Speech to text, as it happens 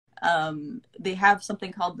they have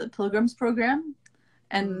something called the Pilgrims program.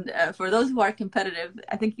 And for those who are competitive,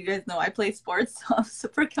 I think you guys know I play sports, so I'm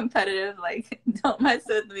super competitive. Like, don't mess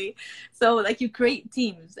with me. So, like, you create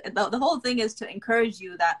teams. The whole thing is to encourage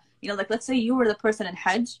you that, you know, like, let's say you were the person in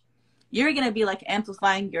Hajj. You're going to be, like,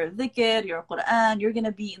 amplifying your dhikr, your Quran. You're going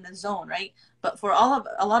to be in the zone, right? But for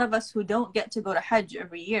a lot of us who don't get to go to Hajj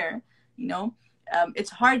every year, you know, it's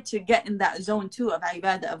hard to get in that zone, too, of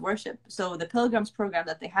ibadah, of worship. So the Pilgrims program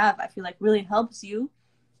that they have, I feel like really helps you.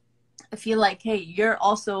 I feel like, hey, you're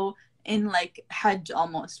also in like Hajj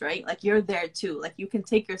almost, right? Like you're there too. Like you can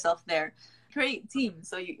take yourself there. Create team.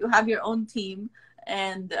 So you have your own team,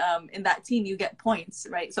 and in that team you get points,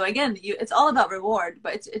 right? So again, it's all about reward,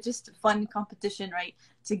 but it's just a fun competition, right?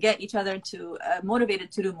 To get each other to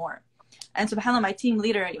motivated to do more. And subhanAllah, my team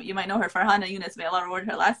leader, you might know her, Farhana Yunus, may Allah reward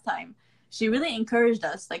her last time. She really encouraged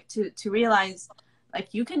us like to realize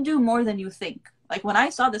like you can do more than you think. Like when I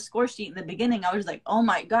saw the score sheet in the beginning, I was like, oh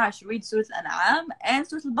my gosh, read Surah Al-An'am and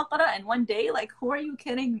Surah Al-Baqarah in one day? Like, who are you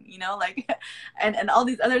kidding? You know, like, and all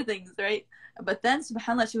these other things, right? But then,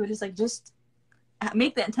 subhanAllah, she would just like, just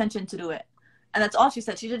make the intention to do it. And that's all she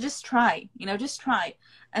said. She said, just try, you know, just try.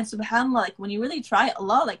 And subhanAllah, like when you really try,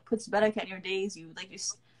 Allah like puts barakah in your days.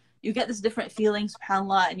 You get this different feeling,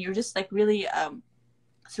 subhanAllah, and you're just like really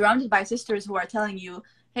surrounded by sisters who are telling you,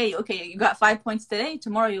 hey, okay, you got 5 points today,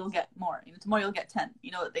 tomorrow you'll get more. You know, tomorrow you'll get 10.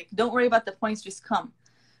 You know, like, don't worry about the points, just come.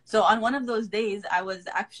 So on one of those days, I was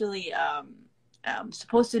actually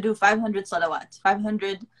supposed to do 500 salawat,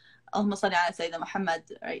 500 Allahumma salli ala Sayyidina Muhammad,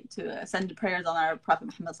 right, to send prayers on our Prophet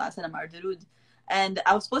Muhammad sallallahu alaihi wasallam, our durood. And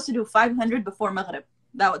I was supposed to do 500 before Maghrib.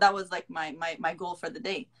 That was like my goal for the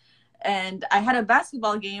day. And I had a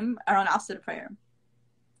basketball game around Asr prayer.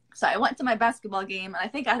 So I went to my basketball game, and I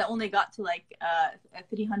think I had only got to like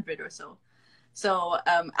 300 or so. So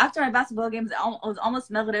after my basketball games, it was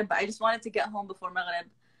almost Maghrib, but I just wanted to get home before Maghrib.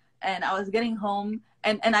 And I was getting home,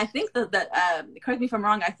 and I think that correct me if I'm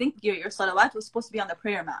wrong, I think your salawat was supposed to be on the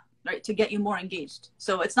prayer mat, right, to get you more engaged.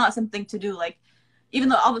 So it's not something to do like, even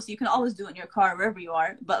though obviously you can always do it in your car, wherever you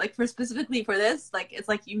are, but like specifically for this, like it's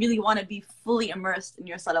like you really want to be fully immersed in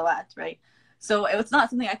your salawat, right? So it was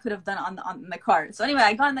not something I could have done on the car. So anyway,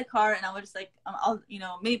 I got in the car and I was just like, I'll, you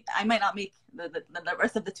know, maybe I might not make the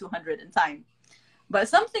rest of the 200 in time. But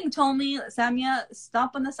something told me, Samia,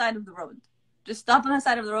 stop on the side of the road. Just stop on the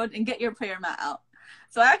side of the road and get your prayer mat out.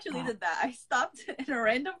 So I actually did that. I stopped in a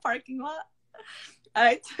random parking lot.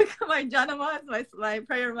 I took my janamaz, my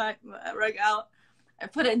prayer mat rug out. I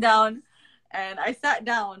put it down and I sat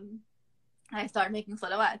down. I started making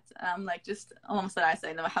salawat. And I'm like, just, Allahumma salli ala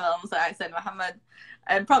Sayyidina Muhammad, Allahumma salli ala Sayyidina Muhammad.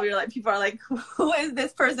 And probably like, people are like, who is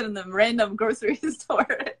this person in the random grocery store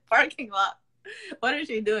parking lot? What is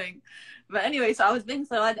she doing? But anyway, so I was making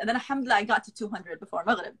salawat, and then alhamdulillah, I got to 200 before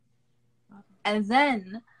Maghrib. And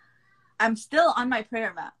then I'm still on my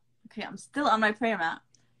prayer mat. Okay, I'm still on my prayer mat.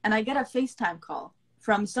 And I get a FaceTime call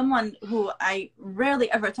from someone who I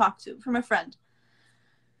rarely ever talk to, from a friend.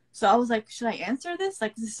 So I was like, should I answer this?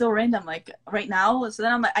 Like, this is so random, like, right now? So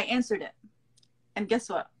then I answered it. And guess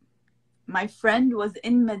what? My friend was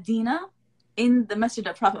in Medina, in the Masjid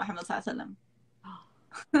of Prophet Muhammad sallallahu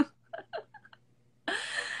alaihi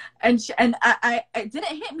wasallam. And I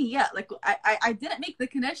didn't hit me yet. Like, I didn't make the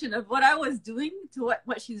connection of what I was doing to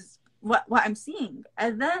what I'm seeing.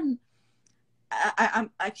 And then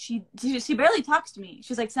I'm like, she barely talks to me.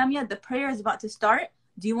 She's like, Samia, the prayer is about to start.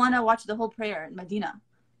 Do you want to watch the whole prayer in Medina?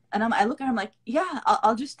 And I look at her, I'm like, yeah,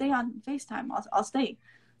 I'll just stay on FaceTime. I'll stay.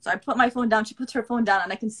 So I put my phone down. She puts her phone down,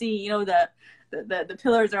 and I can see, you know, the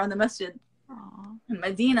pillars around the masjid in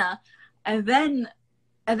Medina. And then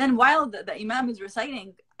while the imam is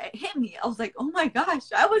reciting, it hit me. I was like, oh my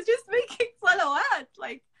gosh, I was just making salawat.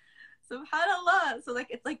 Like, subhanallah. So like,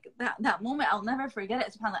 it's like that moment, I'll never forget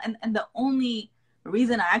it, subhanallah. And the only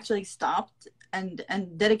reason I actually stopped and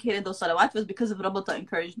dedicated those salawat was because of Rabata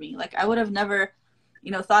encouraged me. Like, I would have never,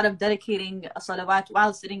 you know, thought of dedicating a salawat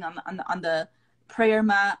while sitting on the prayer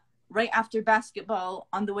mat right after basketball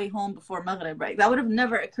on the way home before Maghrib, right? That would have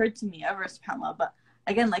never occurred to me ever, subhanAllah. But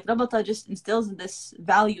again, like, Rabata just instills this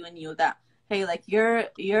value in you that, hey, like,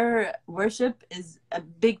 your worship is a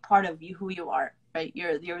big part of you, who you are, right?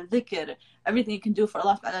 Your dhikr, everything you can do for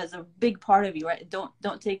Allah is a big part of you, right?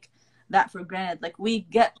 Don't take that for granted. Like, we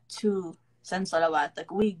get to send salawat,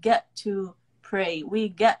 like, we get to pray, we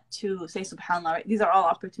get to say subhanallah, right? These are all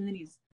opportunities.